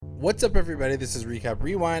What's up, everybody? This is Recap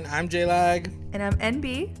Rewind. I'm J-Lag. And I'm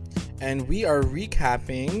NB. And we are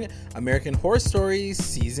recapping American Horror Story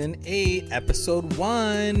Season 8, Episode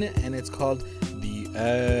 1. And it's called The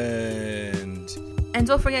End. And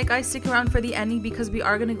don't forget, guys, stick around for the ending because we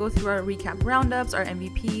are going to go through our recap roundups, our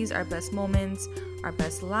MVPs, our best moments, our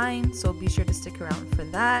best lines. So be sure to stick around for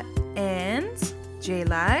that. And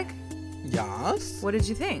J-Lag, Yes? what did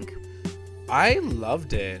you think? I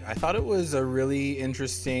loved it. I thought it was a really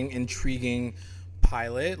interesting, intriguing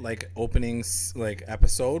pilot, opening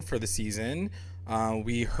episode for the season.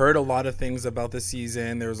 We heard a lot of things about the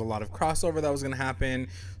season. There was a lot of crossover that was going to happen.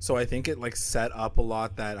 So I think it set up a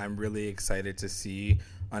lot that I'm really excited to see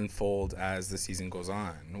unfold as the season goes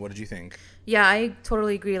on. What did you think? Yeah, I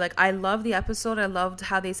totally agree. I love the episode. I loved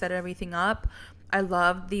how they set everything up. I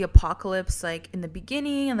loved the apocalypse in the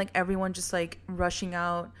beginning and everyone just rushing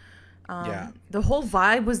out. The whole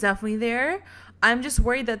vibe was definitely there. I'm just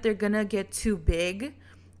worried that they're gonna get too big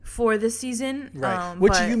for this season, right?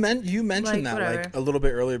 Which you mentioned that whatever. A little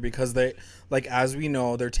bit earlier, because they as we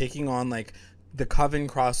know, they're taking on the Coven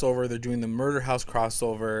crossover, they're doing the Murder House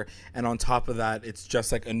crossover, and on top of that, it's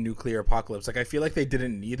just a nuclear apocalypse. I feel like they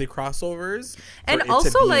didn't need the crossovers, and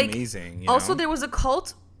also amazing. Also, there was a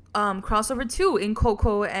cult crossover too in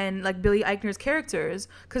Coco and Billy Eichner's characters,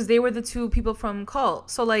 because they were the two people from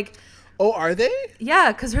Cult. So oh, are they?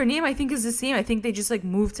 Yeah, because her name I think is the same. I think they just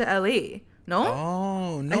moved to LA. No?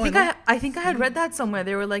 Oh no! I think I had read that somewhere.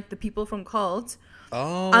 They were the people from Cult.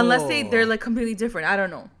 Oh. Unless they're completely different. I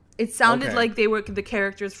don't know. It sounded like they were the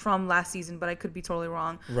characters from last season, but I could be totally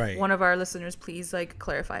wrong. Right. One of our listeners, please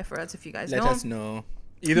clarify for us if you guys know. Let us know.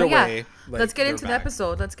 Either way, let's get into the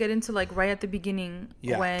episode. Let's get into right at the beginning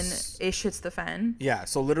when ish hits the fan. Yeah,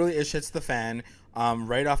 so literally ish hits the fan.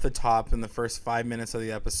 Right off the top, in the first 5 minutes of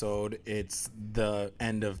the episode, it's the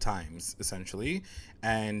end of times, essentially.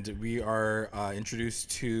 And we are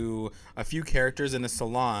introduced to a few characters in a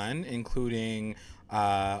salon, including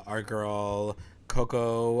our girl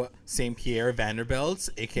Coco St. Pierre Vanderbilt,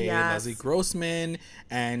 aka Leslie Grossman,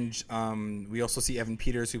 and we also see Evan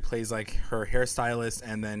Peters, who plays her hairstylist,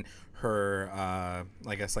 and then her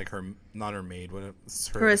I guess her, not her maid,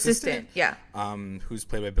 her assistant, who's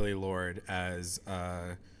played by Billy Lord as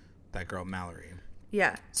that girl Mallory.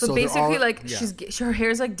 Yeah. So basically, her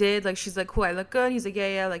hair's did. She's cool, I look good. He's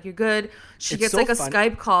yeah, you're good. She gets a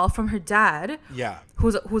Skype call from her dad. Yeah.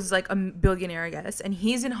 Who's a billionaire, I guess. And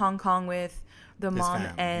he's in Hong Kong with the mom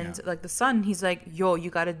and the son. He's yo, you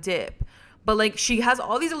gotta dip. But she has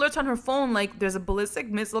all these alerts on her phone, there's a ballistic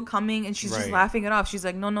missile coming, and she's just laughing it off. She's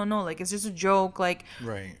no, it's just a joke,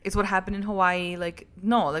 it's what happened in Hawaii,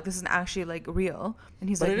 no, this isn't actually real. And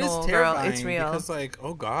he's no, girl, it's real. Because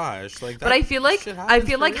oh gosh, but I feel like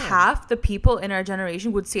half the people in our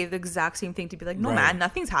generation would say the exact same thing, to be no man,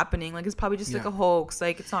 nothing's happening. It's probably just a hoax.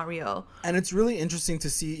 It's not real. And it's really interesting to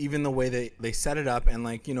see even the way they set it up, and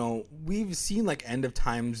we've seen end of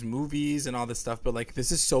times movies and all this stuff, but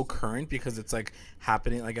this is so current because it's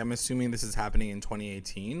happening. I'm assuming this is happening in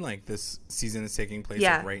 2018. This season is taking place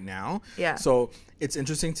right now. Yeah. So it's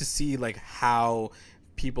interesting to see how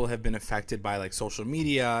people have been affected by social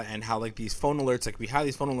media, and how these phone alerts, we have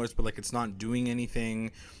these phone alerts, but it's not doing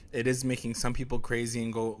anything. It is making some people crazy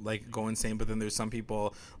and go insane, but then there's some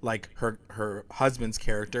people her husband's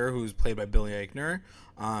character, who's played by Billy Eichner,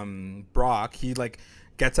 Brock. He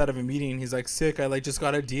gets out of a meeting and he's sick, I just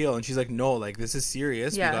got a deal, and she's no, this is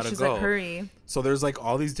serious, we gotta she's go. Hurry. So there's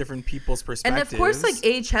all these different people's perspectives, and of course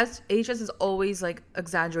AHS is always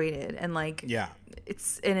exaggerated, and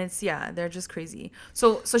they're just crazy.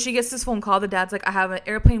 So she gets this phone call. The dad's I have an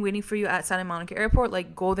airplane waiting for you at Santa Monica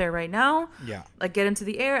Airport, go there right now, get into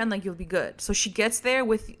the air, and you'll be good. So she gets there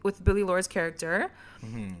with Billy Lord's character.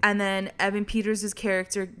 Mm-hmm. And then Evan Peters'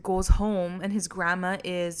 character goes home, and his grandma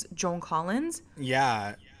is Joan Collins.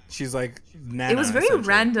 Yeah, she's Nana. It was very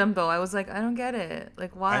random, though. I was I don't get it.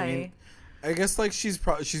 Why? I mean, I guess she's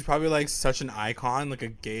probably such an icon, a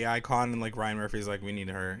gay icon, and Ryan Murphy's we need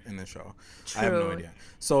her in the show. True. I have no idea.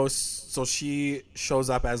 So she shows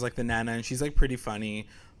up as the Nana, and she's pretty funny.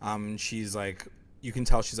 She's you can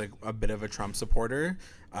tell she's a bit of a Trump supporter,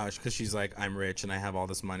 because she's I'm rich and I have all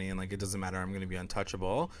this money, and it doesn't matter, I'm gonna be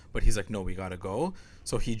untouchable. But he's no, we gotta go.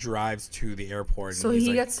 So he drives to the airport. So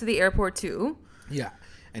he gets to the airport too. Yeah.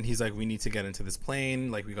 And he's we need to get into this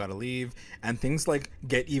plane, we gotta leave. And things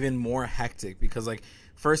get even more hectic, because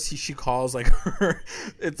first she calls her.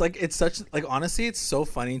 It's such honestly, it's so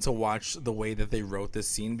funny to watch the way that they wrote this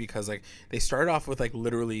scene, because they started off with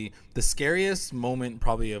literally the scariest moment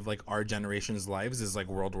probably of our generation's lives is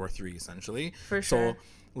World War III, essentially. For sure. So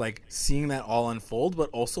like seeing that all unfold, but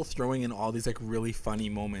also throwing in all these like really funny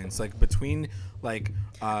moments, like between like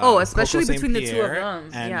especially Coco between St. the two of Pierre,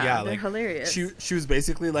 them. and they're like hilarious. She was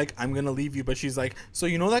basically like, I'm gonna leave you, but she's like, so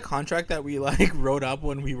you know that contract that we like wrote up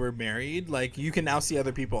when we were married, like you can now see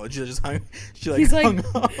other people. And she just hung. He's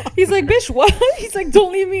like, bitch, what? He's like,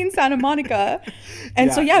 don't leave me in Santa Monica.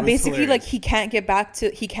 And so basically, hilarious. Like he can't get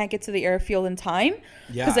to the airfield in time.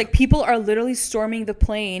 Because like people are literally storming the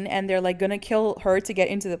plane and they're like gonna kill her to get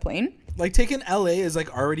into the plane. Like taking LA is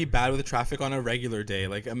like already bad with the traffic on a regular day.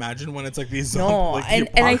 Like imagine when it's like these. And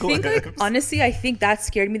I think like honestly, I think that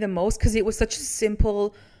scared me the most because it was such a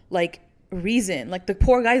simple like reason. Like the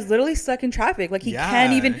poor guy's literally stuck in traffic. Like he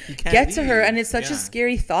can't even get to her, and it's such a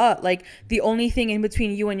scary thought. Like the only thing in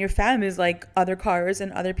between you and your fam is like other cars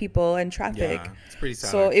and other people and traffic. Yeah, it's pretty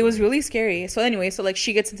sad. So it was really scary. So anyway, so like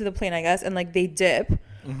she gets into the plane, I guess, and like they dip.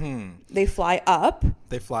 Mm-hmm. They fly up.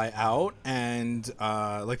 They fly out, and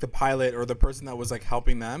like the pilot or the person that was like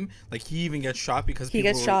helping them, like he even gets shot because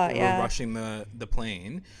people were rushing the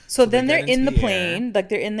plane. So then they're in the plane, like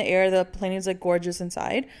they're in the air. The plane is like gorgeous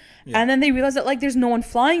inside, and then they realize that like there's no one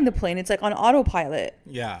flying the plane. It's like on autopilot.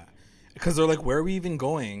 Yeah. Because they're like, where are we even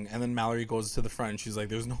going? And then Mallory goes to the front. And she's like,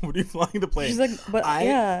 there's nobody flying the plane. She's like, but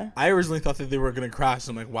I originally thought that they were going to crash.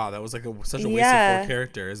 I'm like, wow, that was like such a waste of 4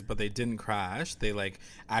 characters. But they didn't crash. They like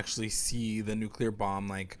actually see the nuclear bomb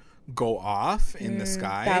like go off in the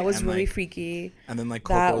sky. That was really freaky. And then like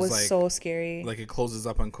Coco's that was like, so scary. Like it closes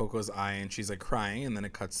up on Coco's eye and she's like crying, and then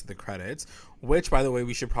it cuts to the credits. Which, by the way,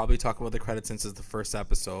 we should probably talk about the credits since it's the first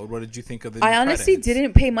episode. What did you think of the? I honestly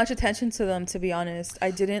didn't pay much attention to them, to be honest.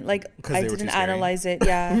 I didn't analyze it.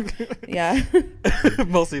 Yeah, yeah.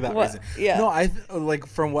 Mostly that reason. Yeah. No, I like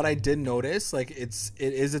from what I did notice, like it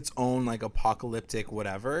is its own like apocalyptic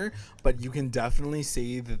whatever, but you can definitely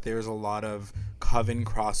see that there's a lot of Coven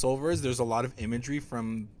crossovers. There's a lot of imagery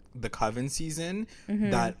from the Coven season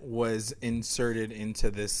that was inserted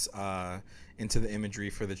into this into the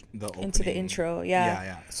imagery for the opening. Into the intro.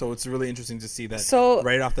 Yeah. So it's really interesting to see that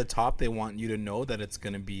right off the top they want you to know that it's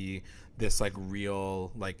going to be this like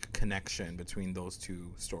real like connection between those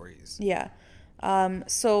two stories. Yeah.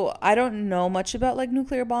 So I don't know much about like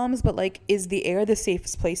nuclear bombs, but like is the air the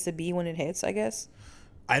safest place to be when it hits, I guess?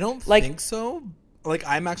 I don't think so. Like,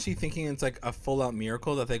 I'm actually thinking it's, like, a full-out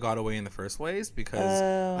miracle that they got away in the first place because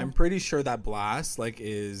I'm pretty sure that blast, like,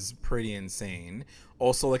 is pretty insane.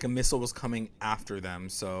 Also, like, a missile was coming after them,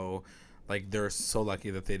 so, like, they're so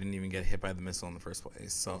lucky that they didn't even get hit by the missile in the first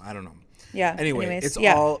place. So, I don't know. Yeah. Anyway, it's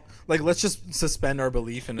all, like, let's just suspend our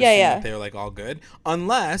belief and assume that they're, like, all good.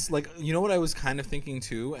 Unless, like, you know what I was kind of thinking,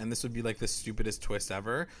 too? And this would be, like, the stupidest twist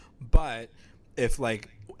ever. But if, like,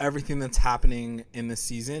 everything that's happening in the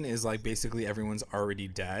season is like basically everyone's already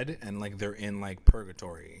dead and like they're in like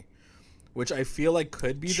purgatory, which I feel like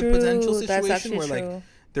could be the potential situation where like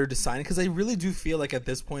they're deciding, because I really do feel like at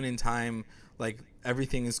this point in time like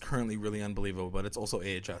everything is currently really unbelievable, but it's also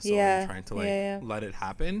AHS, so I'm trying to like let it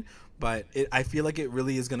happen. But I feel like it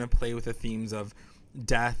really is going to play with the themes of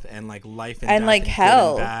death and like life and death, like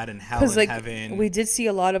hell, and bad and hell and like, heaven. We did see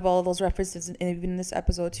a lot of all those references even in this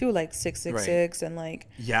episode too, like 666 and like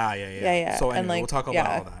yeah. So anyway, and like, we'll talk about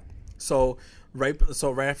all that. So right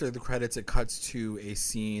after the credits, it cuts to a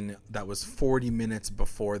scene that was 40 minutes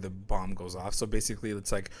before the bomb goes off. So basically,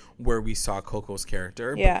 it's like where we saw Coco's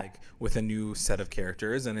character, but like with a new set of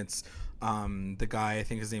characters, and it's the guy, I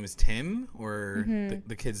think his name is Tim, or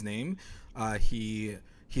the kid's name.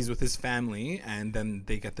 He's with his family, and then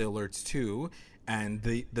they get the alerts too. And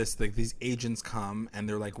these agents come, and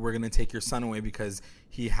they're like, "We're gonna take your son away because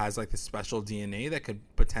he has like this special DNA that could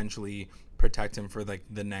potentially protect him for like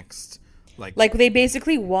the next like they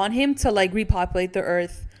basically want him to like repopulate the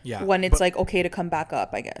earth when it's like okay to come back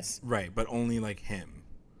up, I guess." Right, but only like him.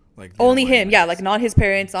 Like only him, like not his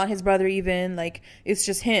parents, not his brother even, like it's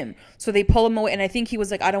just him. So they pull him away, and I think he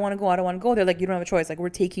was like, I don't want to go. They're like, you don't have a choice, like we're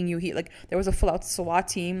taking you. He like there was a full out SWAT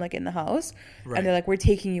team like in the house, and they're like, we're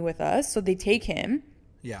taking you with us. So they take him,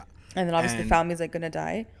 and then obviously the family's like gonna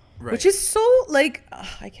die. Right. Which is so like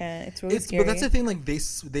I can't. It's really scary. But that's the thing. Like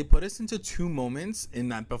they put us into 2 moments in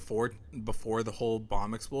that before the whole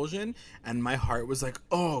bomb explosion, and my heart was like,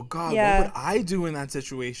 oh god, what would I do in that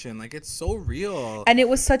situation? Like it's so real. And it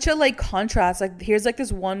was such a like contrast. Like here's like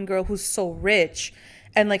this one girl who's so rich,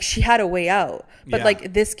 and like she had a way out, but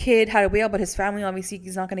like this kid had a way out, but his family obviously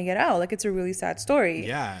he's not gonna get out. Like it's a really sad story.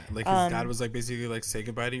 Yeah, like his dad was like basically like say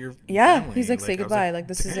goodbye to your family. He's like say goodbye. Like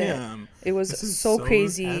this is it. It was so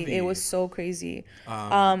crazy. Heavy. It was so crazy.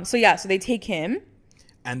 So they take him.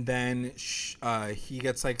 and then he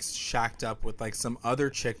gets like shacked up with like some other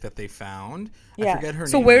chick that they found. Yeah. I forget her name.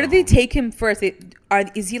 So where did they take him first?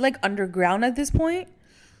 Is he like underground at this point?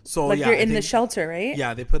 So like you're in the shelter, right?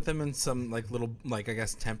 Yeah, they put them in some like little like I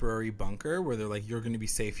guess temporary bunker where they're like, you're going to be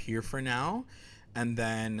safe here for now. And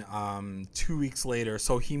then 2 weeks later,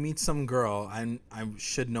 so he meets some girl. I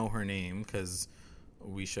should know her name because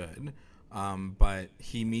we should. But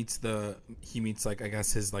he meets like I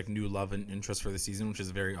guess his like new love and interest for the season, which is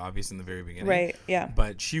very obvious in the very beginning. Right. Yeah.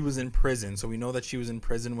 But she was in prison, so we know that she was in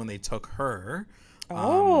prison when they took her.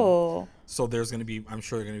 So there's gonna be, I'm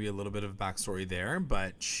sure, going to be a little bit of backstory there.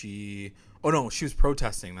 But she was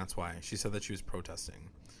protesting. That's why she said that she was protesting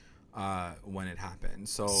when it happened.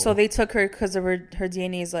 So they took her because of her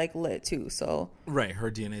DNA is like lit too. So right, her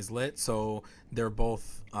DNA is lit. So they're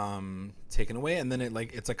both taken away, and then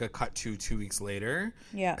it's like a cut to 2 weeks later.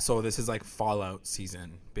 Yeah. So this is like Fallout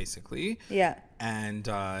season basically. Yeah. And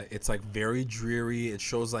it's like very dreary. It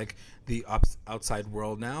shows like the outside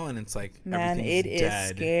world now, and it's like everything's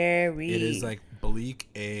dead. Is scary. It is like bleak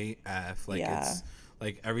AF. Like it's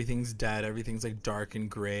like everything's dead. Everything's like dark and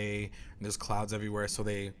gray. And there's clouds everywhere. So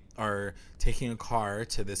they are taking a car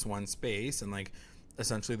to this one space, and like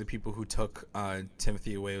essentially the people who took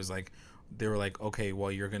Timothy away was like, they were like, okay,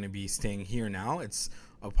 well, you're going to be staying here now. It's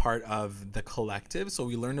a part of the collective. So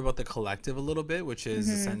we learned about the collective a little bit, which is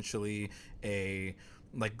essentially a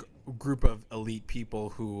like group of elite people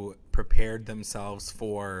who prepared themselves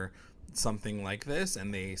for something like this,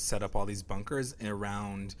 and they set up all these bunkers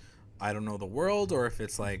around, I don't know the world, or if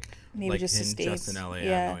it's like maybe like just in LA. I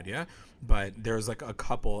have no idea. But there's like a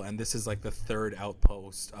couple, and this is like the third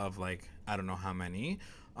outpost of like I don't know how many,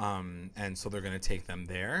 and so they're gonna take them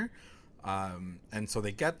there. And so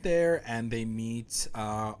they get there and they meet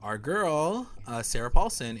our girl Sarah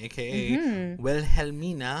Paulson, aka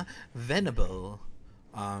Wilhelmina Venable.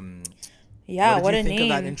 Yeah, what did you a think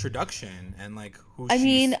name of that introduction and like who? I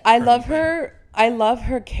mean, I love her. I love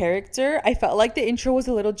her character. I felt like the intro was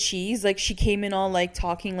a little cheese. Like she came in all like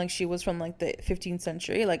talking like she was from like the 15th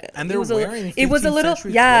century. Like and they're wearing it was a little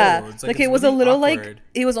clothes. Like it was really a little awkward. Like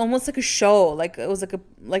it was almost like a show. Like it was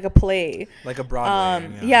like a play. Like a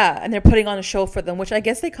Broadway. And they're putting on a show for them, which I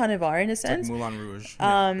guess they kind of are in a sense. Like Moulin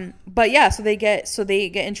Rouge. But yeah, so they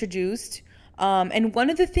get introduced. And one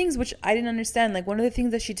of the things which I didn't understand, like one of the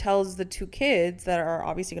things that she tells the two kids that are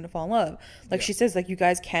obviously going to fall in love, like she says, like, you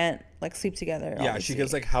guys can't like sleep together. Yeah, obviously. She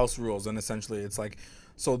gives like house rules, and essentially it's like,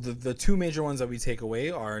 so the two major ones that we take away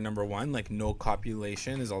are, number one, like no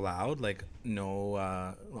copulation is allowed, like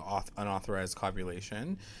no unauthorized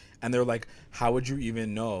copulation. And they're like, how would you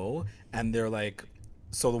even know? And they're like,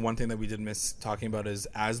 so the one thing that we did miss talking about is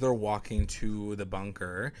as they're walking to the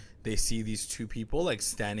bunker, they see these two people like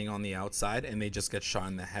standing on the outside, and they just get shot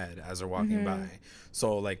in the head as they're walking by.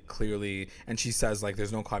 So like clearly, and she says like,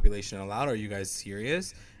 there's no copulation allowed. Are you guys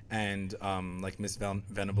serious? And like Miss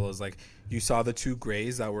Venable is like, you saw the two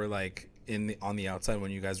grays that were like on the outside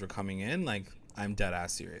when you guys were coming in. Like, I'm dead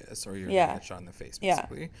ass serious, or you're gonna get shot in the face,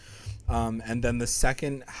 basically. And then the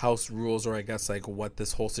second house rules, or I guess like what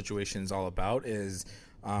this whole situation is all about, is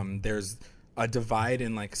there's a divide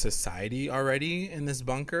in like society already in this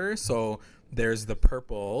bunker. So there's the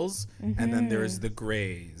purples, and then there's the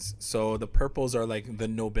grays. So the purples are like the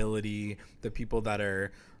nobility, the people that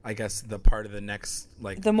are, I guess, the part of the next,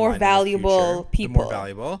 like the more valuable people. The more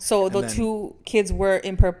valuable. So the two kids were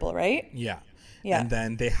in purple, right? Yeah. And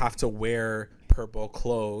then they have to wear purple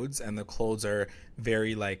clothes, and the clothes are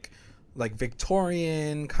very like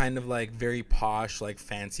Victorian, kind of like very posh, like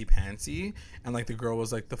fancy pantsy. And like the girl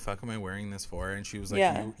was like, the fuck am I wearing this for? And she was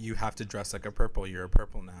like, you have to dress like a purple. You're a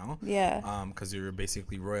purple now. Because you're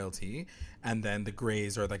basically royalty. And then the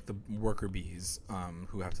grays are like the worker bees,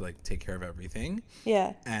 who have to like take care of everything.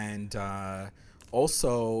 And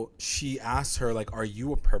also she asked her like, are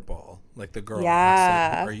you a purple? Like the girl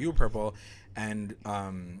asked, like, are you a purple? And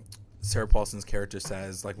Sarah Paulson's character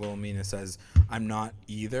says, like Wilhelmina says, I'm not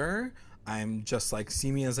either. I'm just like,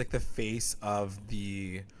 see me as like the face of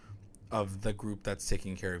the group that's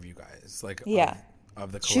taking care of you guys. Like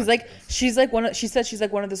of the collective. She said she's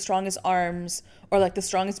like one of the strongest arms, or like the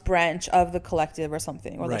strongest branch of the collective or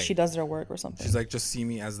something, or like she does their work or something. She's like, just see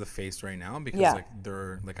me as the face right now, because like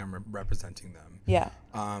they're like, I'm representing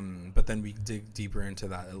them. But then we dig deeper into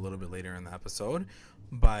that a little bit later in the episode.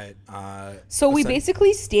 But so we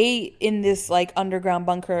basically stay in this like underground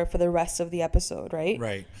bunker for the rest of the episode,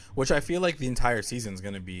 right? Which I feel like the entire season is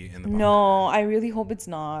going to be in the bunker. No, I really hope it's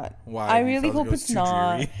not. Why? I really hope it's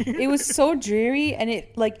not. It was so dreary, and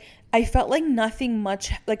it like, I felt like nothing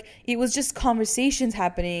much, like it was just conversations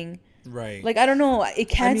happening, Right. Like, I don't know. It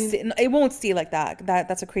can't. I mean, it won't stay like that.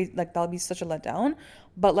 That's a crazy. Like, that'll be such a letdown.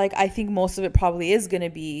 But like, I think most of it probably is gonna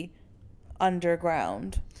be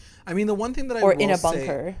underground. I mean, the one thing that I or will in a say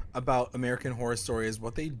bunker. about American Horror Story is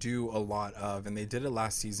what they do a lot of, and they did it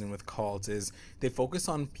last season with Cult, is they focus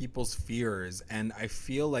on people's fears. And I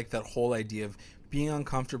feel like that whole idea of being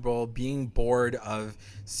uncomfortable, being bored of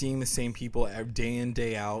seeing the same people day in,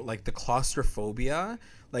 day out, like the claustrophobia,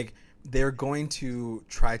 like they're going to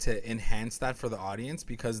try to enhance that for the audience,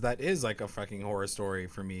 because that is like a fucking horror story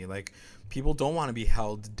for me. Like, people don't want to be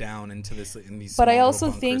held down into this in these but small I also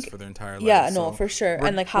little bunkers think for their entire life. yeah, no, for sure.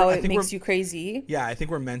 And like how it makes we're- you crazy. Yeah, I think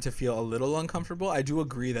we're meant to feel a little uncomfortable. I do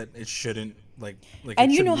agree that it shouldn't like And it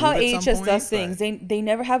you should know how move at some AHS point, does things. but They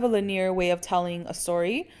never have a linear way of telling a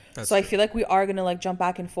story. That's So I true. feel like we are gonna like jump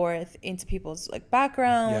back and forth into people's like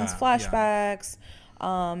backgrounds, Yeah, flashbacks.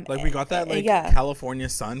 like we got that like yeah. California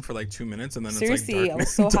sun for like 2 minutes, and then Seriously, it's I like was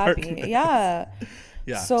so happy. darkness. Yeah.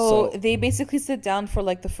 Yeah. So they basically sit down for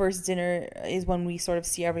like the first dinner is when we sort of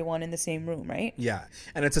see everyone in the same room, right? Yeah,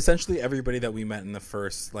 and it's essentially everybody that we met in the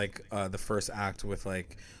first act with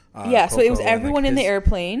like. Yeah, so it was Coco and, everyone like, in the his-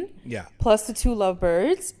 airplane, Yeah. plus the two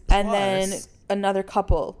lovebirds, and then Plus- another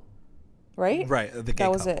couple, right? Right. The gay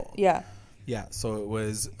That was couple. it. Yeah. Yeah, so it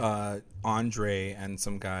was Andre and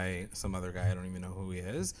some other guy, I don't even know who he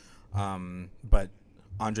is. But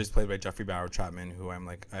Andre's played by Jeffrey Bauer Chapman, who I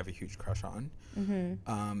have a huge crush on.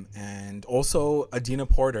 Mm-hmm. And also Adina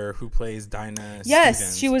Porter, who plays Dinah Yes,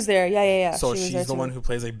 Stevens. she was there. Yeah. So she was she's there the too. one who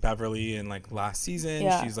plays like Beverly in like last season.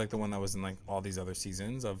 Yeah. She's like the one that was in like all these other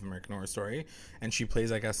seasons of American Horror Story. And she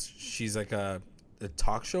plays, I guess, she's like a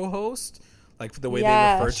talk show host. Like the way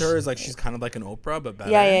Yeah, they refer to her is like she's kind of like an Oprah, but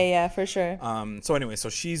better. Yeah, for sure. So anyway, so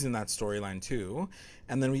she's in that storyline too,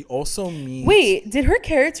 and then we also meet. Wait, did her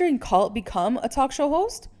character in Cult become a talk show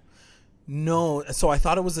host? No, so I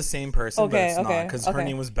thought it was the same person, but Okay, it's not, okay, because her okay.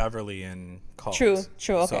 name was Beverly in Cult. True, okay.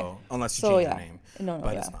 So unless you So, change yeah. her name, No,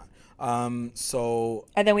 but yeah. it's not. So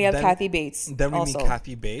And then we have Kathy Bates. Then we also. meet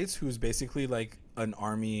Kathy Bates, who's basically like an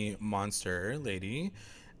army monster lady,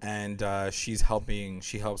 and she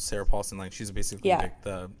helps Sarah Paulson. Like, she's basically Yeah. like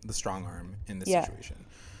the strong arm in this Yeah. situation.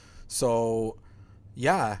 So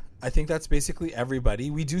yeah, I think that's basically everybody.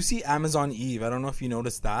 We do see Amazon Eve. I don't know if you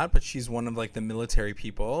noticed that, but she's one of like the military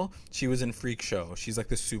people. She was in Freak Show. She's like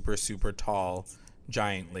the super, super tall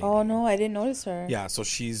giant lady. Oh no, I didn't notice her. Yeah, so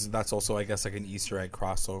that's also, I guess, like an Easter egg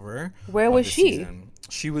crossover. Where of was the she? season.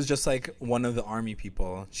 She was just like one of the army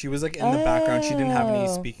people. She was like in the background. She didn't have any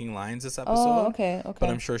Oh. speaking lines this episode. Okay. But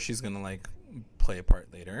I'm sure she's gonna like play a part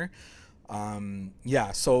later.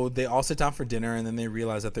 Yeah, so they all sit down for dinner, and then they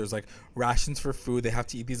realize that there's like rations for food. They have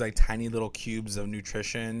to eat these like tiny little cubes of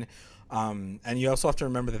nutrition. And you also have to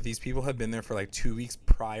remember that these people have been there for like 2 weeks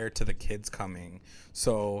prior to the kids coming.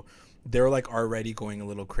 So they're like already going a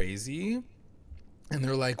little crazy. And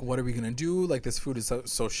they're like, what are we going to do? Like, this food is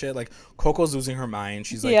so shit. Like, Coco's losing her mind.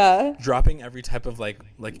 She's like dropping every type of like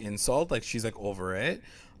insult. Like, she's like over it.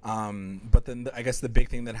 But then I guess the big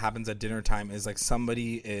thing that happens at dinner time is like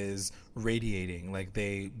somebody is radiating. Like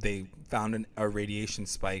they found a radiation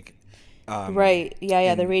spike. Right. Yeah.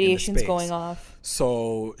 The in the radiation's space. going off.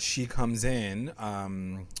 So she comes in,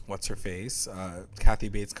 what's her face? Kathy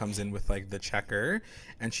Bates comes in with like the checker,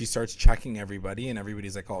 and she starts checking everybody, and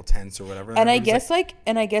everybody's like all tense or whatever. And I guess I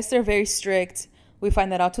guess they're very strict. We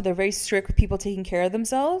find that out too. They're very strict with people taking care of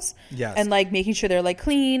themselves. Yes. And like making sure they're like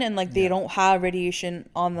clean and like they don't have radiation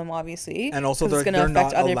on them, obviously. And also 'cause it's they're gonna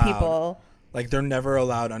affect not other allowed. people. Like, they're never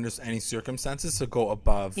allowed under any circumstances to go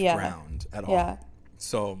above ground at all. Yeah.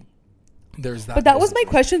 So there's that. But that was my basically.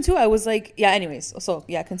 question too. I was like, yeah. Anyways, so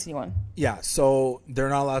yeah, continue on. Yeah, so they're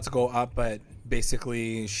not allowed to go up, but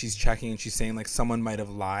basically she's checking and she's saying like someone might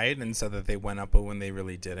have lied and said that they went up, but when they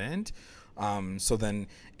really didn't. So then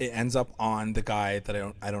it ends up on the guy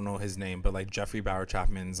that I don't know his name, but like Jeffrey Bauer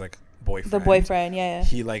Chapman's like boyfriend. The boyfriend, yeah.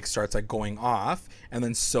 He like starts like going off, and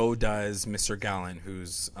then so does Mr. Gallen,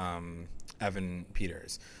 who's Evan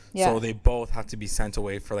Peters. Yeah. So they both have to be sent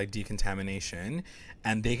away for like decontamination,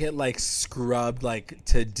 and they get like scrubbed like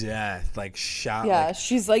to death, like shot. Yeah, like,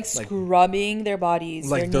 she's like scrubbing their bodies,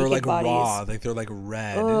 like their they're naked like bodies. raw, like they're like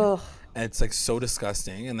red. Ugh. And it's like so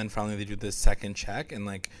disgusting. And then finally they do this second check, and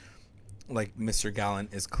like Mr. Gallen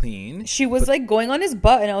is clean. She was like going on his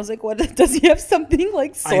butt, and I was like, "What? Does he have something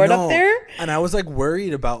like stored up there?" And I was like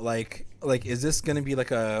worried about like is this gonna be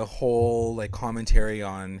like a whole like commentary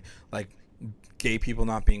on like gay people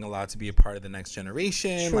not being allowed to be a part of the next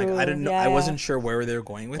generation. True. Like, I didn't know. I wasn't sure where they were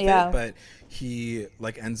going with it, but he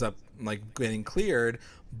like ends up like getting cleared.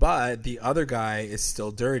 But the other guy is still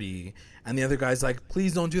dirty, and the other guy's like,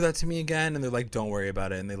 please don't do that to me again. And they're like, don't worry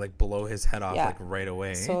about it. And they like blow his head off like right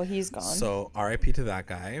away. So he's gone. So RIP to that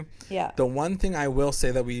guy. Yeah. The one thing I will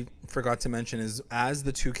say that we forgot to mention is as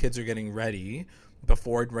the two kids are getting ready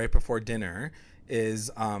right before dinner is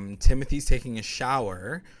Timothy's taking a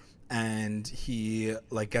shower, and he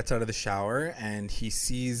like gets out of the shower and he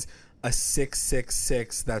sees a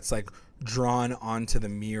 666 that's like drawn onto the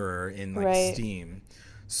mirror in like steam.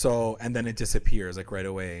 So, and then it disappears like right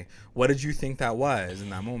away. What did you think that was in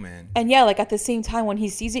that moment? And yeah, like at the same time when he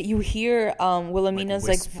sees it, you hear Wilhelmina's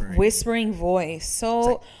like whispering voice. So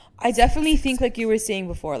like, I definitely think like you were saying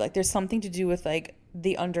before, like there's something to do with like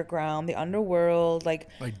the underground, the underworld, like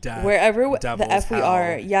death, wherever the F we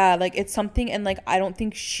are. Yeah, like it's something, and like I don't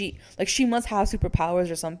think she must have superpowers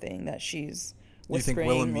or something that she's whispering.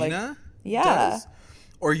 You think Wilhelmina does?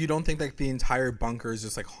 Or you don't think like the entire bunker is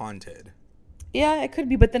just like haunted? Yeah, it could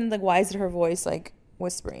be, but then like why is it her voice like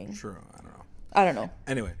whispering? True, I don't know.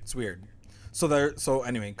 Anyway, it's weird. So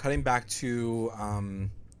anyway, cutting back to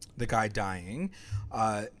the guy dying,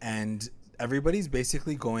 and everybody's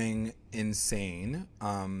basically going insane,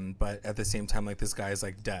 but at the same time like this guy is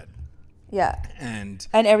like dead. Yeah. And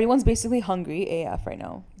everyone's basically hungry AF right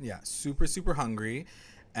now. Yeah, super super hungry,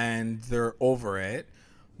 and they're over it.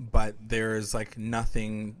 But there's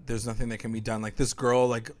nothing that can be done. Like this girl,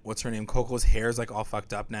 like what's her name? Coco's hair is like all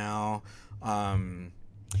fucked up now.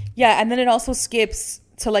 Yeah, and then it also skips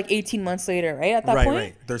to like 18 months later, right? At that point?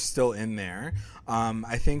 Right. They're still in there.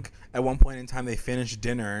 I think at one point in time they finish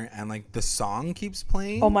dinner and like the song keeps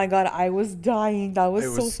playing. Oh my God, I was dying. That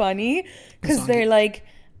was so funny. Because they're like...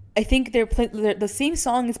 I think the same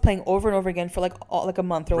song is playing over and over again for like a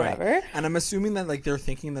month or whatever. And I'm assuming that like they're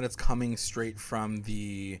thinking that it's coming straight from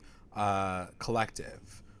the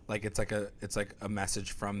collective. Like it's like a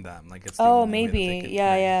message from them. Like it's maybe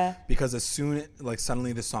yeah. Because as soon like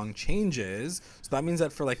suddenly the song changes, so that means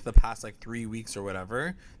that for like the past like 3 weeks or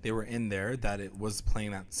whatever they were in there that it was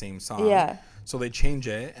playing that same song. Yeah. So they change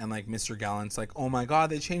it, and like Mr. Gallant's like, oh my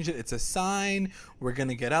God, they changed it. It's a sign. We're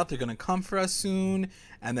gonna get out. They're gonna come for us soon.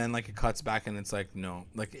 And then like it cuts back, and it's like no,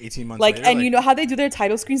 like 18 months later. And you know how they do their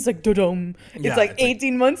title screens, like dum. It's like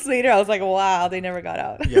 18 months later. I was like, wow, they never got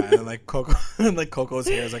out. Yeah, and like Coco's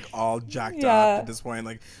hair is like all jacked up at this point.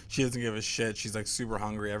 Like she doesn't give a shit. She's like super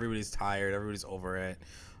hungry. Everybody's tired. Everybody's over it.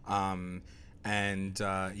 I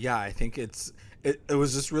think it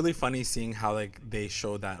was just really funny seeing how like they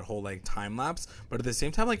showed that whole like time lapse, but at the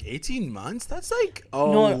same time like 18 months, that's like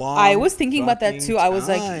long. I was thinking about that too. I was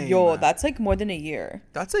like, yo, that's like more than a year.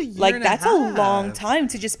 That's a year. Like and that's a half. A long time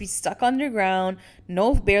to just be stuck underground,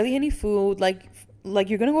 barely any food, like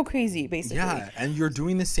you're gonna go crazy basically. Yeah, and you're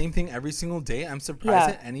doing the same thing every single day. I'm surprised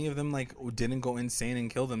that any of them like didn't go insane and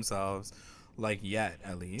kill themselves, like yet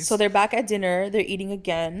at least. So they're back at dinner. They're eating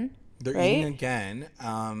again. They're eating again.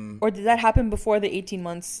 Or did that happen before the 18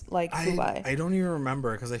 months flew by? I don't even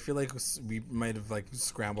remember because I feel like we might have like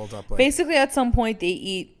scrambled up. Like, basically, at some point they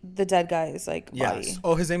eat the dead guy's body. Yes.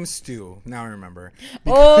 Oh, his name is Stu. Now I remember.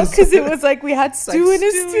 Because it was like we had stew in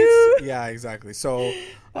a stew. Yeah, exactly. So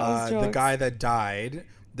the guy that died,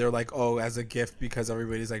 they're like, oh, as a gift because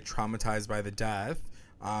everybody's like traumatized by the death.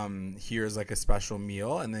 Here's like a special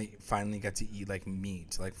meal, and they finally get to eat like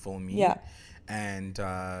meat, like full meat. Yeah. And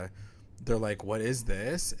they're like, what is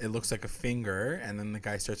this? It looks like a finger. And then the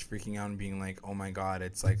guy starts freaking out and being like, oh my God,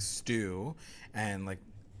 it's like stew. And like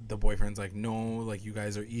the boyfriend's like, no, like you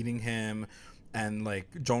guys are eating him. And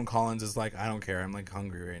like Joan Collins is like, I don't care, I'm like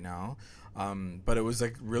hungry right now. But it was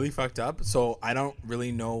like really fucked up. So I don't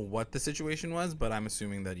really know what the situation was, but I'm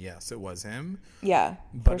assuming that yes, it was him. Yeah.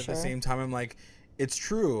 But at the same time, I'm like, it's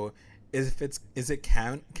true. Is it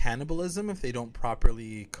cannibalism if they don't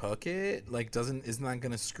properly cook it? Like, isn't that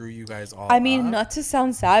gonna screw you guys all? I mean, not to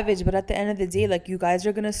sound savage, but at the end of the day, like you guys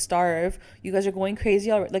are gonna starve. You guys are going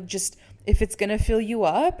crazy already. Like, just if it's gonna fill you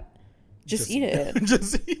up, just eat it.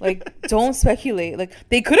 Just eat like, don't speculate. Like,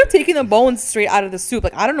 they could have taken the bones straight out of the soup.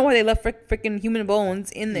 Like, I don't know why they left freaking human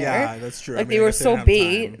bones in there. Yeah, that's true. Like, they were so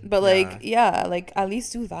bait, but like, like at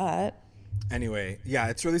least do that. Anyway, yeah,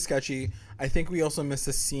 it's really sketchy. I think we also missed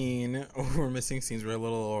a scene. We're missing scenes. We're a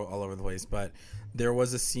little all over the place. But there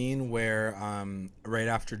was a scene where right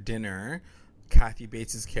after dinner, Kathy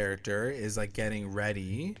Bates' character is like getting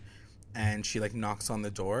ready. And she like knocks on the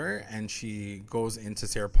door. And she goes into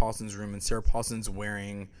Sarah Paulson's room. And Sarah Paulson's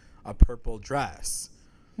wearing a purple dress.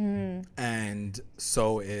 And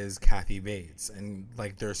so is Kathy Bates, and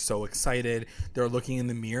like they're so excited. They're looking in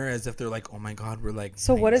the mirror as if they're like, oh my god, we're like,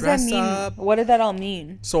 so what does that mean up. What did that all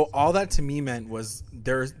mean? So all that to me meant was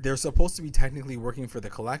they're supposed to be technically working for the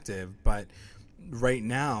collective, but right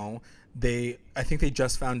now I think they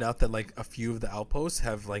just found out that like a few of the outposts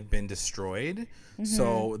have like been destroyed.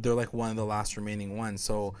 So they're like one of the last remaining ones.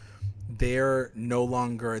 So they're no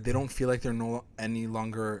longer, they don't feel like they're any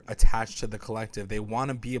longer attached to the collective. They want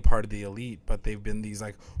to be a part of the elite, but they've been these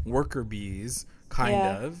like worker bees kind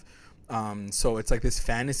of. So it's like this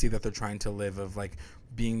fantasy that they're trying to live of like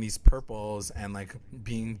being these purples and like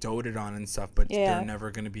being doted on and stuff, but they're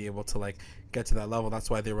never going to be able to like get to that level. That's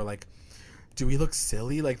why they were like, do we look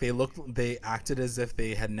silly? Like they acted as if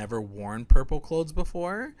they had never worn purple clothes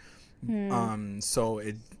before. So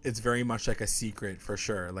it's very much like a secret for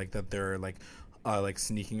sure, like that they're like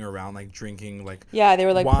sneaking around, like drinking, like they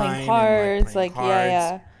were like playing cards, like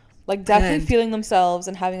like definitely feeling themselves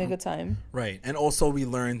and having a good time. Right. And also we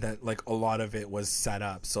learned that like a lot of it was set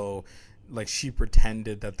up. So like she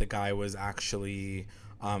pretended that the guy was actually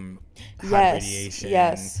had radiation.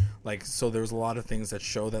 Like, so there's a lot of things that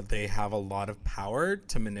show that they have a lot of power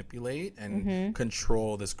to manipulate and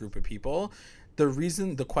control this group of people.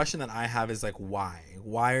 The question that I have is like,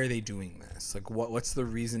 why are they doing this? Like what's the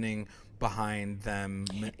reasoning behind them?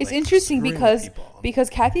 It's like, interesting because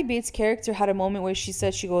Kathy Bates' character had a moment where she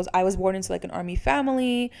goes, I was born into like an army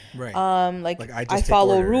family, right? Like I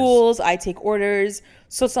follow rules, I take orders.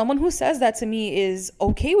 So someone who says that to me is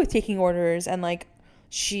okay with taking orders and like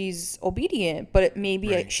she's obedient, but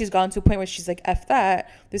maybe she's gotten to a point where she's like, F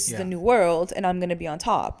that, this is the new world and I'm going to be on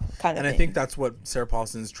top kind of thing. I think that's what Sarah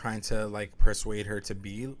Paulson's trying to like persuade her to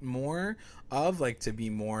be more of, like to be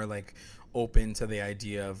more like open to the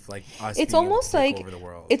idea of like us it's being almost able to like take over the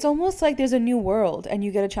world. It's almost like there's a new world and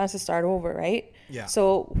you get a chance to start over, right? Yeah.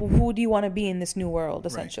 So who do you want to be in this new world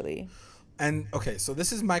essentially? Right. And okay, so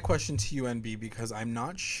this is my question to you, NB, because I'm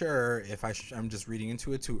not sure if I'm just reading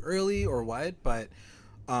into it too early or what, but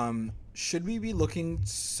should we be looking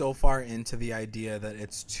so far into the idea that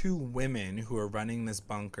it's two women who are running this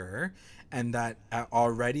bunker and that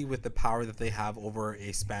already with the power that they have over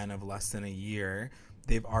a span of less than a year,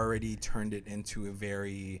 they've already turned it into a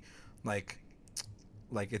very like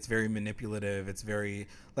it's very manipulative. It's very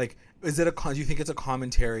like, do you think it's a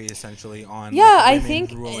commentary essentially on I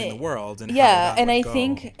think ruling the world and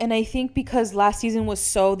I think because last season was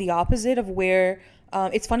so the opposite of where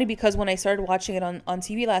it's funny because when I started watching it on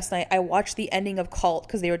TV last night, I watched the ending of Cult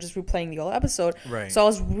because they were just replaying the old episode. Right. So I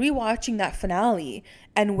was rewatching that finale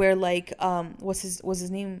and where like was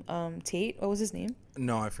his name Tate? What was his name?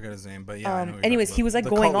 No, I forgot his name, but yeah. Anyways, he was like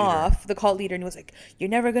going off the cult leader, and he was like, "You're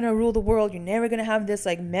never gonna rule the world. You're never gonna have this.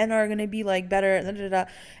 Like, men are gonna be like better." Da, da, da.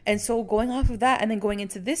 And so going off of that, and then going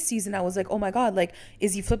into this season, I was like, "Oh my god! Like,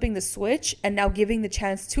 is he flipping the switch and now giving the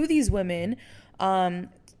chance to these women?"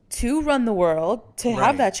 To run the world, to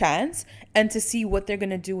have that chance, and to see what they're going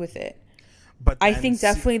to do with it. But I think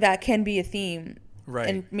definitely that can be a theme. Right.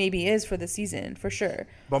 And maybe is for the season, for sure.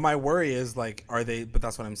 But my worry is, like, but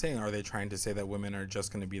that's what I'm saying. Are they trying to say that women are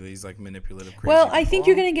just going to be these, like, manipulative, crazy Well, people? I think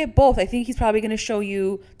you're going to get both. I think he's probably going to show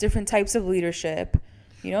you different types of leadership,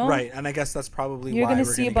 you know? Right. And I guess that's probably why we're going to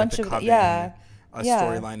see a bunch of,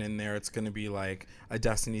 storyline in there. It's going to be like a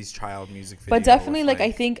Destiny's Child music video. But definitely, like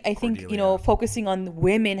I think Cordelia. You know, focusing on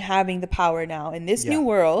women having the power now in this new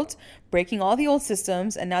world, breaking all the old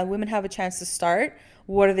systems, and now women have a chance to start.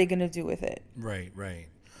 What are they going to do with it? Right, right.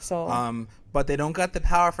 So, but they don't got the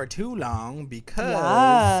power for too long because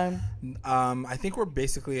I think we're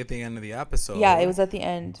basically at the end of the episode. Yeah, it was at the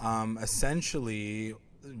end. Essentially,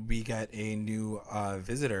 we get a new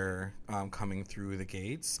visitor coming through the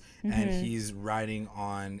gates, and he's riding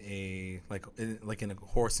on in a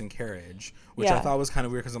horse and carriage, which I thought was kind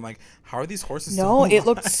of weird because I'm like, how are these horses? No, it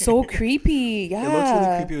looked so creepy. Yeah, it looked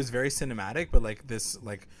really creepy. It was very cinematic, but like this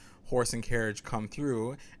horse and carriage come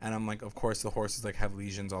through, and I'm like, of course the horses like have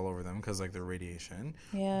lesions all over them because like they're radiation.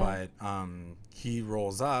 Yeah. But he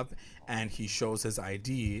rolls up and he shows his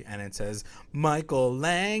ID and it says Michael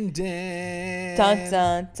Langdon. Dun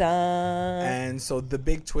dun dun. And so the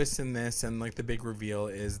big twist in this and like the big reveal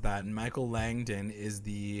is that Michael Langdon is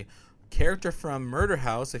the character from Murder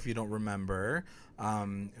House, if you don't remember,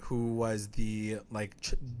 who was the like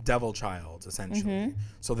devil child essentially.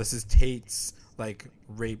 So this is Tate's like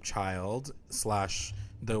rape child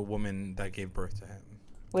 / the woman that gave birth to him.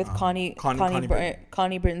 With Connie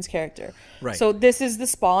Britton's character. Right. So this is the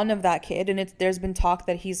spawn of that kid, and there's been talk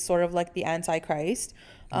that he's sort of like the Antichrist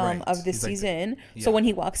of this season. So when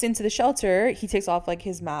he walks into the shelter, he takes off like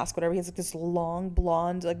his mask, whatever. He has like this long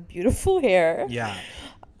blonde, like beautiful hair. Yeah.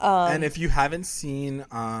 And if you haven't seen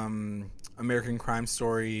American Crime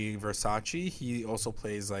Story Versace, he also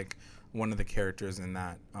plays like one of the characters in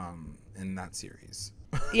that series.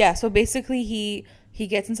 Yeah, so basically he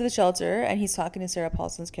gets into the shelter and he's talking to Sarah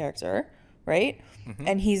Paulson's character, right? Mm-hmm.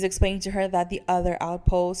 And he's explaining to her that the other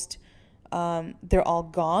outpost, they're all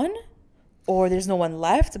gone, or there's no one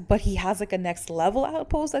left, but he has like a next level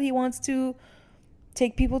outpost that he wants to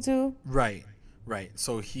take people to. Right.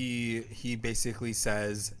 So he basically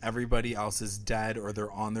says everybody else is dead or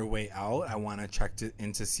they're on their way out. I want to check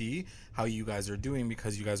in to see how you guys are doing,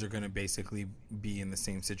 because you guys are going to basically be in the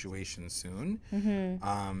same situation soon.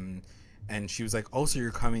 Mm-hmm. And she was like, oh, so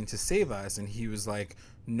you're coming to save us? And he was like,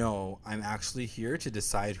 no, I'm actually here to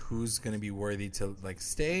decide who's going to be worthy to like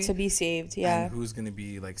stay, to be saved, yeah, and who's going to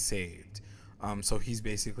be like saved. So he's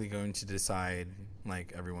basically going to decide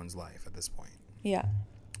like everyone's life at this point. Yeah.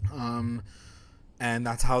 And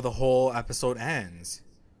that's how the whole episode ends.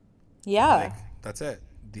 Yeah. Like, that's it.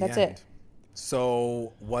 That's it.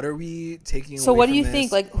 So what are we taking away So what do you from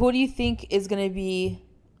think? this? Like, who do you think is going to be,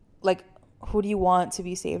 like, who do you want to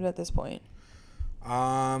be saved at this point?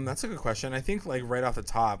 That's a good question. I think, like, right off the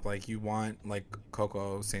top, like, you want, like,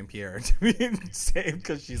 Coco St. Pierre to be saved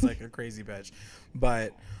because she's, like, a crazy bitch.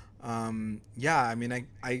 But... yeah, I mean,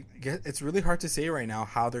 I get it's really hard to say right now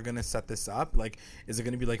how they're gonna set this up. Like, is it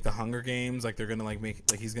gonna be like the Hunger Games? Like, they're gonna like make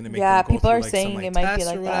like he's gonna make them go people through, are like, saying some, like, it might be tests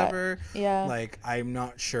like or that. whatever. Yeah, like I'm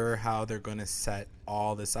not sure how they're gonna set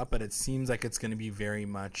all this up, but it seems like it's gonna be very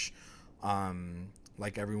much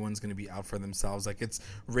like everyone's gonna be out for themselves. Like, it's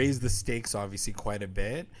raised the stakes obviously quite a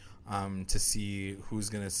bit. To see who's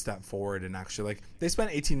gonna step forward and actually, like, they spent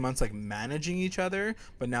 18 months like managing each other,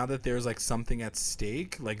 but now that there's like something at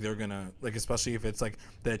stake, like they're gonna, like, especially if it's like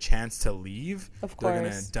the chance to leave, of they're course,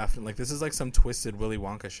 gonna definitely, like, this is like some twisted Willy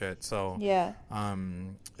Wonka shit. So yeah,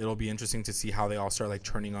 it'll be interesting to see how they all start like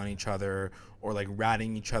turning on each other or like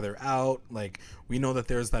ratting each other out. Like, we know that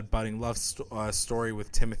there's that budding love story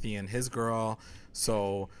with Timothy and his girl,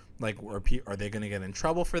 so like, are they going to get in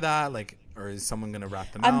trouble for that? Like, or is someone going to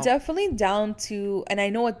rat them out? I'm definitely down to, and I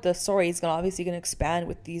know what the story is obviously going to expand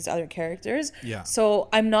with these other characters. Yeah. So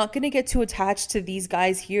I'm not going to get too attached to these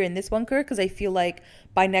guys here in this bunker, because I feel like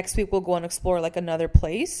by next week we'll go and explore like another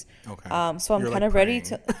place. Okay. So I'm You're, kind like, of ready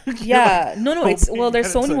praying. to. Yeah. No. It's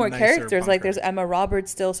there's so many more characters. bunker. Like, there's Emma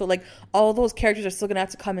Roberts still. So like all those characters are still gonna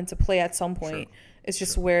have to come into play at some point. Sure. It's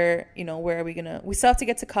just where are we gonna? We still have to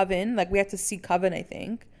get to Coven. Like, we have to see Coven, I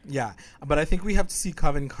think. Yeah, but I think we have to see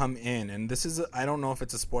Coven come in, and this is, I don't know if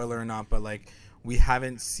it's a spoiler or not, but like, we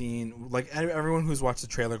haven't seen, like, everyone who's watched the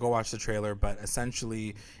trailer, go watch the trailer, but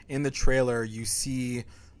essentially in the trailer you see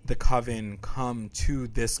the Coven come to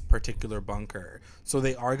this particular bunker, so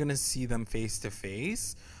they are going to see them face to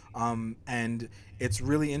face. And it's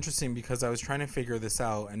really interesting because I was trying to figure this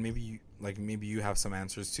out, and maybe you have some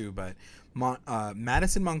answers too, but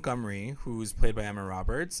Madison Montgomery, who's played by Emma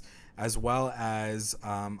Roberts, as well as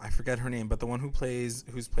I forget her name, but the one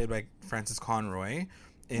who's played by Frances Conroy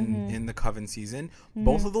in the Coven season,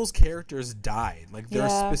 both of those characters died. Like,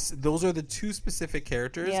 those are the two specific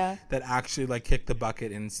characters that actually like kicked the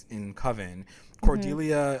bucket in Coven.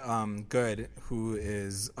 Cordelia Good, who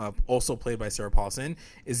is also played by Sarah Paulson,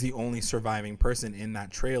 is the only surviving person in that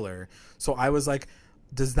trailer. So I was like,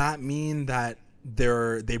 does that mean that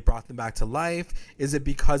they brought them back to life? Is it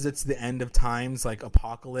because it's the end of times, like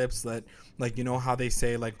apocalypse, that, like, you know how they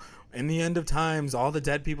say, like, in the end of times all the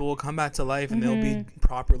dead people will come back to life and they'll be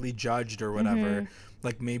properly judged or whatever.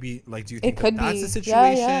 Like, maybe, like, do you think that's the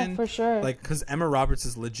situation? Yeah, for sure. Like, because Emma Roberts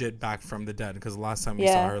is legit back from the dead, because last time we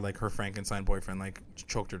saw her, like, her Frankenstein boyfriend like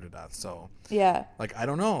choked her to death. So like, I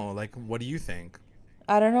don't know, like, what do you think?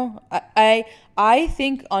 I don't know. I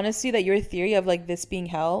think honestly that your theory of like this being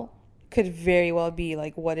hell could very well be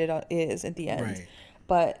like what it is at the end. Right.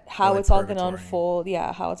 But how like it's all gonna unfold,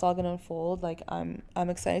 like I'm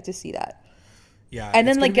excited to see that. Yeah. And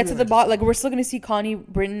then like get to the bottom, like we're still gonna see Connie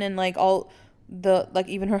Britton and like all the, like,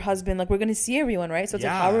 even her husband, like we're gonna see everyone, right? So it's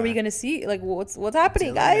like, how are we gonna see, like, what's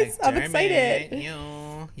happening, guys? I'm excited.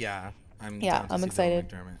 Yeah. I'm excited.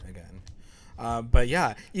 McDermott again. But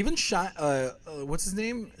yeah, even what's his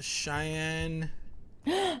name? Cheyenne.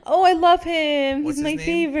 Oh, I love him. He's my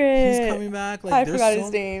favorite. He's coming back. Like, I forgot his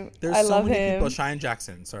name. I love him. People. Cheyenne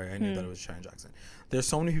Jackson. Sorry, I knew that it was Cheyenne Jackson. There's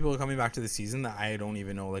so many people coming back to the season that I don't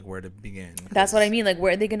even know like where to begin. That's what I mean. Like,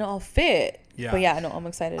 where are they gonna all fit? Yeah. But yeah, no, I'm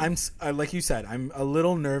excited. I'm like you said, I'm a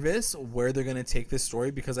little nervous where they're gonna take this story,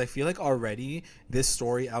 because I feel like already this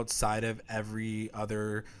story, outside of every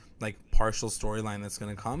other like partial storyline that's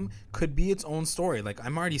going to come could be its own story. Like,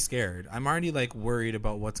 I'm already scared. I'm already like worried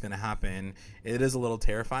about what's going to happen. It is a little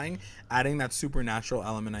terrifying. Adding that supernatural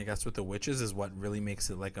element, I guess, with the witches is what really makes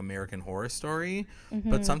it like American Horror Story.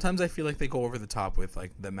 But sometimes I feel like they go over the top with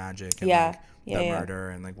like the magic and like the murder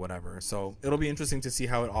and like whatever. So it'll be interesting to see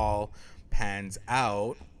how it all pans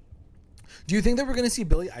out. Do you think that we're going to see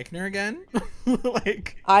Billy Eichner again?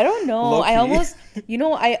 Like, I don't know. Low-key. I almost,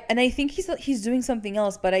 I think he's doing something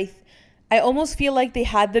else, but I almost feel like they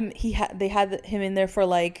had him in there for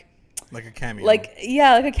like a cameo. Like,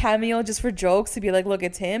 yeah, like a cameo just for jokes, to be like, look,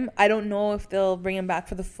 it's him. I don't know if they'll bring him back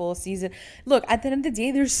for the full season. Look, at the end of the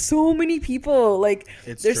day, there's so many people. Like,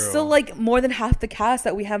 there's still like more than half the cast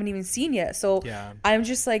that we haven't even seen yet. So I'm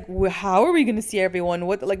just like, how are we going to see everyone?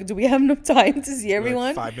 What, like, do we have enough time to see everyone?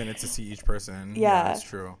 Like 5 minutes to see each person. Yeah, that's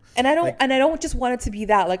true. And I don't just want it to be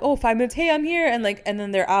that, like, oh, 5 minutes, hey, I'm here, and like, and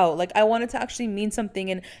then they're out. Like, I want it to actually mean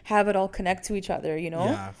something and have it all connect to each other, you know?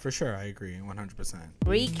 Yeah, for sure. I agree 100%.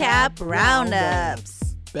 Recap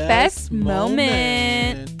roundups. Best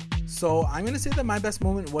moment. So I'm going to say that my best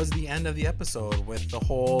moment was the end of the episode with the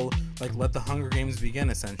whole, like, let the Hunger Games begin,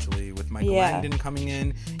 essentially, with Michael Langdon coming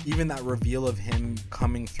in. Even that reveal of him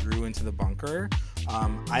coming through into the bunker.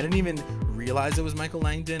 I didn't even realize it was Michael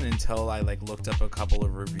Langdon until I, like, looked up a couple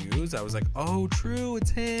of reviews. I was like, oh, true, it's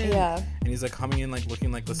him. Yeah. And he's, like, coming in, like,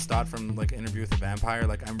 looking like Lestat from, like, Interview with the Vampire.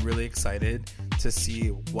 Like, I'm really excited to see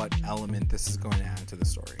what element this is going to add to the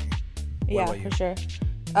story. Yeah, for sure.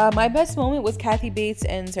 My best moment was Kathy Bates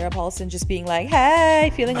and Sarah Paulson just being like, hey,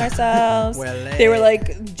 feeling ourselves. They were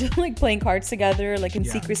like just like playing cards together, like in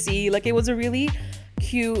secrecy. Like, it was a really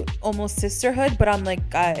cute, almost sisterhood. But I'm like,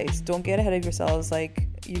 guys, don't get ahead of yourselves. Like,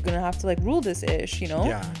 you're gonna have to like rule this ish, you know?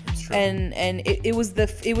 Yeah, it's true. And it was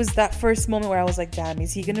that first moment where I was like, damn,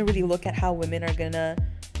 is he gonna really look at how women are gonna,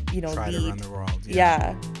 you know, try lead? to run the world?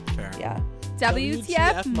 Yeah. Fair. Yeah.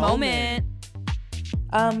 WTF moment.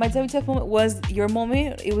 My WTF moment was your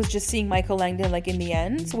moment. It was just seeing Michael Langdon like in the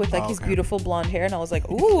end with like his beautiful blonde hair, and I was like,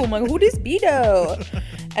 ooh, my who this Beto?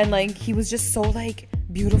 And like he was just so like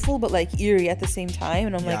beautiful but like eerie at the same time,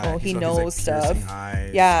 and I'm like, oh, he knows stuff.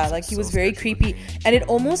 Yeah, like he was very creepy, and it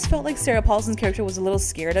almost felt like Sarah Paulson's character was a little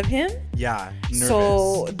scared of him. Yeah, nervous.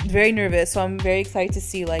 So very nervous. So I'm very excited to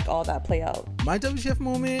see like all that play out. My WTF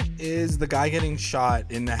moment is the guy getting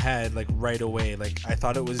shot in the head like right away. Like, I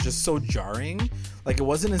thought it was just so jarring. Like, it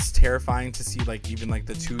wasn't as terrifying to see like even like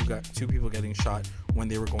the two people getting shot when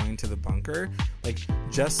they were going to the bunker. Like,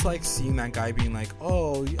 just like seeing that guy being like,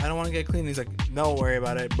 oh, I don't want to get clean. He's like, don't worry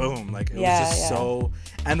about it. Boom. Like, it was just so.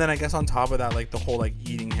 And then I guess on top of that, like the whole like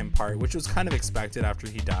eating him part, which was kind of expected after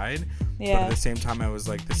he died. Yeah. But at the same time, I was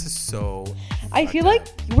like, this is so. I feel like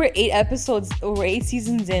we're 8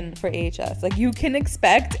 seasons in for AHS. Like, you can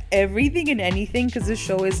expect everything and anything because this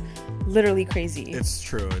show is literally crazy. It's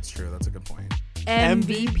true. That's a good point.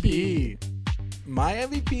 MVP. My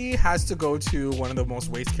MVP has to go to one of the most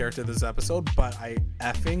waste characters of this episode, but I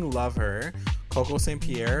effing love her. Coco St.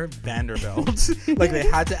 Pierre Vanderbilt. Like, they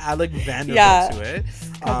had to add like Vanderbilt to it.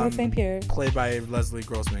 Coco St. Pierre, played by Leslie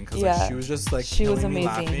Grossman, because like, she was just like killing me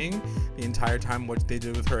laughing the entire time. What they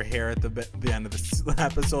did with her hair at the end of the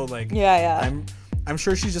episode, like I'm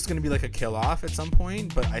sure she's just gonna be like a kill off at some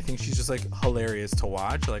point, but I think she's just like hilarious to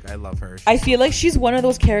watch. Like, I love her. I feel like she's one of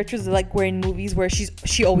those characters that, like, where in movies where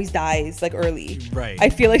she always dies like early. Right.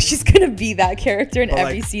 I feel like she's gonna be that character in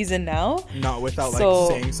every season now. Not without like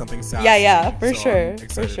saying something sassy. Yeah, for so sure. I'm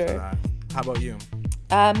excited for that. How about you?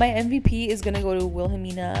 My MVP is gonna go to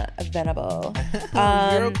Wilhelmina Venable.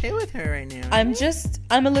 You're okay with her right now.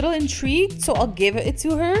 I'm a little intrigued, so I'll give it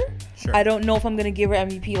to her. Sure. I don't know if I'm gonna give her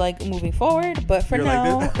MVP like moving forward, but for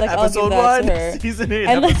now, like I'll give episode that 1, to her. Season 8,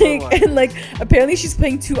 and episode 1. And like apparently she's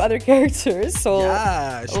playing 2 other characters, so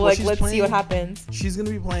let's see what happens. She's gonna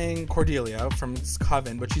be playing Cordelia from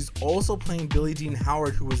Coven, but she's also playing Billie Dean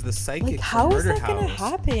Howard, who was the psychic from Murder House. How is that gonna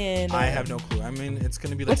happen? I have no clue. I mean, it's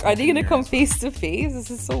gonna be like are they gonna come face to face? This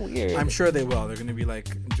is so weird. I'm sure they will. They're gonna be like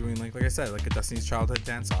doing like I said, like a Destiny's Childhood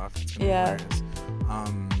dance off. It's gonna be hilarious.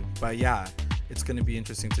 But yeah, it's going to be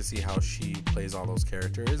interesting to see how she plays all those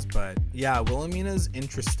characters. But yeah, Wilhelmina's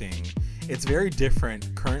interesting. It's very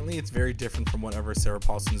different. Currently, it's very different from whatever Sarah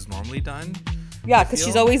Paulson's normally done. Yeah, because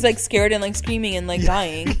she's always like scared and like screaming and like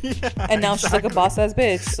dying. And now she's like a boss ass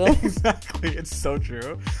bitch. So exactly. It's so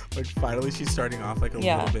true. Like, finally she's starting off like a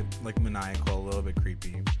little bit like maniacal, a little bit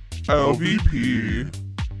creepy. LVP.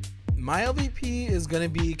 My LVP is going to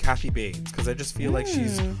be Kathy Bates, because I just feel like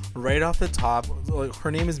she's right off the top. Like, her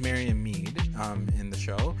name is Marion Mead in the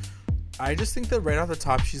show. I just think that right off the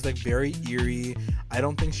top, she's like very eerie. I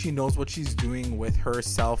don't think she knows what she's doing with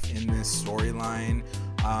herself in this storyline.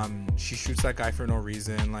 She shoots that guy for no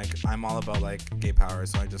reason. Like, I'm all about like gay power,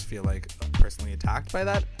 so I just feel like personally attacked by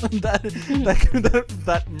that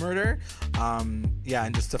that murder. Yeah,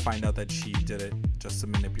 and just to find out that she did it just to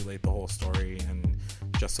manipulate the whole story, and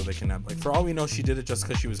just so they can have, like, for all we know, she did it just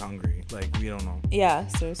because she was hungry. Like, we don't know. Yeah,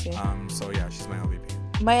 seriously. So yeah, she's my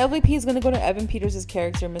LVP. My LVP is gonna go to Evan Peters'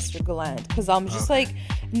 character, Mr. Gallant, because I'm just like,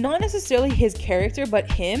 not necessarily his character,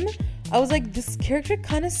 but him. I was like, this character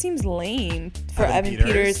kind of seems lame for Evan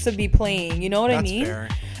Peters to be playing. You know what I mean? Fair.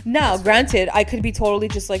 Now, granted, I could be totally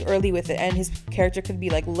just like early with it, and his character could be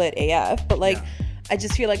like lit AF, but like, I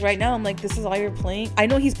just feel like right now I'm like, this is all you're playing. I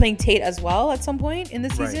know he's playing Tate as well at some point in the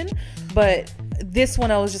season, but this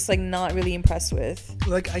one I was just like not really impressed with.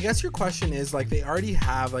 Like, I guess your question is like, they already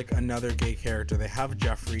have like another gay character. They have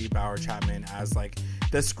Jeffrey Bauer Chapman as like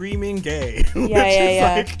the screaming gay,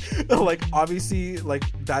 like obviously like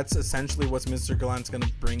that's essentially what Mr. Gallant's gonna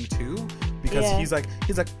bring to, because he's like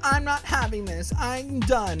I'm not having this, I'm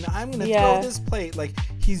done, I'm gonna throw this plate. Like,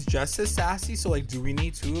 he's just as sassy. So like, do we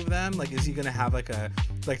need two of them? Like, is he gonna have like a,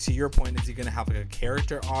 like, to your point, is he gonna have like a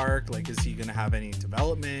character arc? Like, is he gonna have any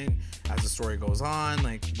development as the story goes on?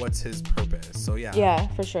 Like, what's his purpose? So yeah,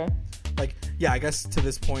 for sure. Like, yeah, I guess to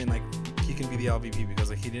this point, like, he can be the LVP because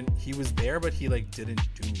like he was there, but he like didn't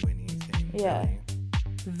do anything. Yeah. Really.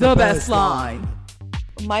 The best line.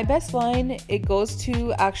 My best line, it goes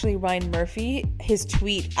to actually Ryan Murphy, his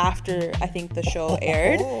tweet after I think the show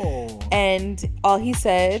aired. And all he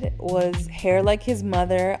said was, hair like his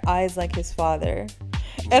mother, eyes like his father.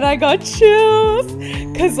 And I got chills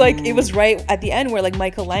because like it was right at the end where like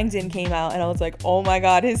Michael Langdon came out, and I was like, oh my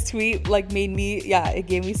god, his tweet like made me, it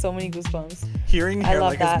gave me so many goosebumps. Hearing hair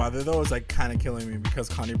like his mother though is like kind of killing me, because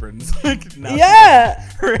Connie Britton's like, now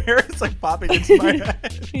her hair is like popping into my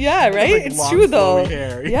head. Yeah, right? Like, it's long, true though.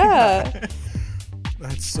 Hair. Yeah.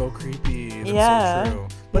 That's so creepy. That's so true.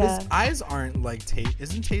 But his eyes aren't like Tate.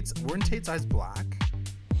 Weren't Tate's eyes black?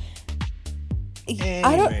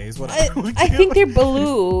 Anyways, I think they're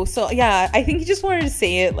blue. So yeah, I think he just wanted to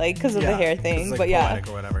say it like because of the hair thing. Like, but yeah,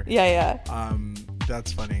 or whatever. Yeah.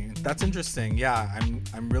 That's funny. That's interesting. Yeah,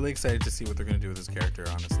 I'm really excited to see what they're gonna do with this character,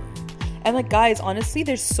 honestly. And like, guys, honestly,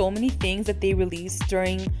 there's so many things that they released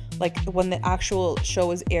during like when the actual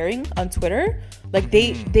show is airing on Twitter. Like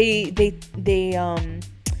they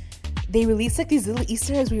released like these little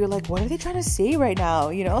Easter eggs where you're like, what are they trying to say right now?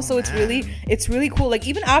 You know? So it's really cool. Like,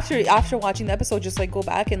 even after watching the episode, just like go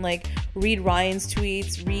back and like read Ryan's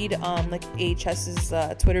tweets, read like AHS's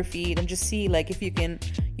Twitter feed, and just see like if you can,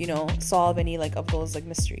 you know, solve any like of those like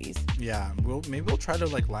mysteries. Yeah, maybe we'll try to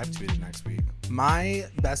like live tweet it next week. My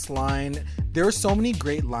best line, there are so many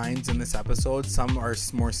great lines in this episode. Some are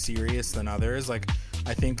more serious than others. Like,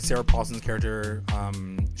 I think Sarah Paulson's character,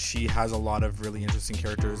 she has a lot of really interesting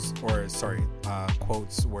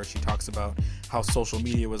quotes where she talks about how social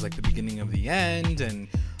media was like the beginning of the end, and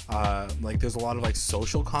like there's a lot of like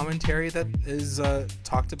social commentary that is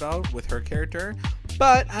talked about with her character.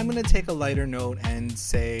 But I'm gonna take a lighter note and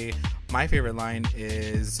say my favorite line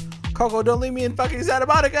is "Coco, don't leave me in fucking Santa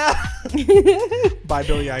Monica" by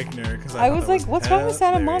Billy Eichner, because I was like, what's wrong with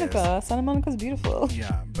Santa Monica? Santa Monica's beautiful.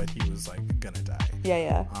 Yeah, but he was like gonna die.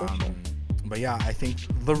 Yeah, for sure. But yeah, I think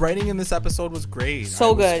the writing in this episode was great.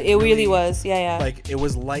 So good. It really was. Yeah. Like, it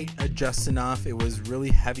was light just enough. It was really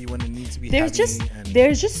heavy when it needs to be heavy.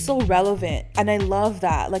 They're just so relevant. And I love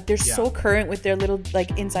that. Like, they're so current with their little,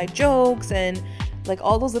 like, inside jokes and, like,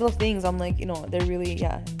 all those little things. I'm like, you know, they're really,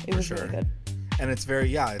 it was really good. And it's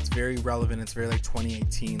very relevant. It's very like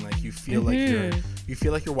 2018. Like, you feel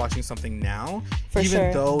like you're watching something now,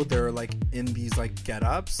 even though they're like in these like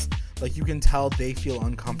get-ups. Like, you can tell they feel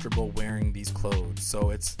uncomfortable wearing these clothes.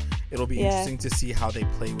 So it'll be interesting to see how they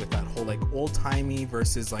play with that whole like old-timey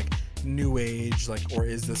versus like new age, like, or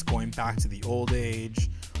is this going back to the old age?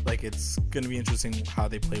 Like, it's gonna be interesting how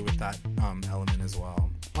they play with that element as well.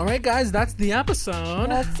 All right, guys, that's the episode.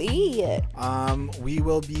 That's it. We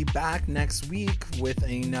will be back next week with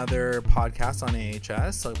another podcast on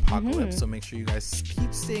AHS, Apocalypse. So make sure you guys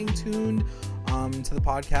keep staying tuned to the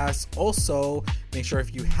podcast. Also, make sure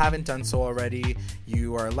if you haven't done so already,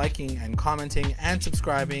 you are liking and commenting and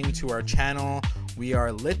subscribing to our channel. We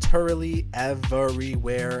are literally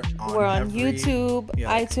everywhere. We're on YouTube,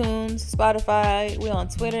 iTunes, Spotify. We're on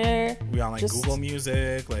Twitter. We're on like Google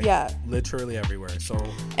Music. Like, literally everywhere. So,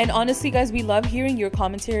 and honestly, guys, we love hearing your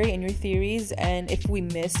commentary and your theories. And if we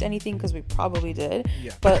missed anything, because we probably did,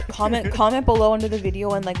 but comment below under the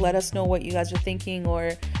video and like let us know what you guys are thinking,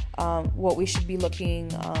 or what we should be looking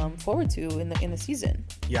forward to in the season.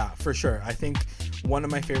 Yeah, for sure. I think one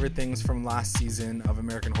of my favorite things from last season of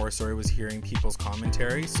American Horror Story was hearing people's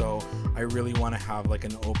commentary. So I really want to have like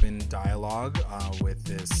an open dialogue with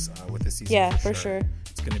this season. Yeah, for sure.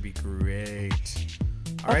 It's gonna be great.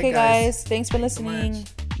 All okay, right, guys. Thanks for listening.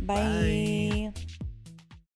 So Bye.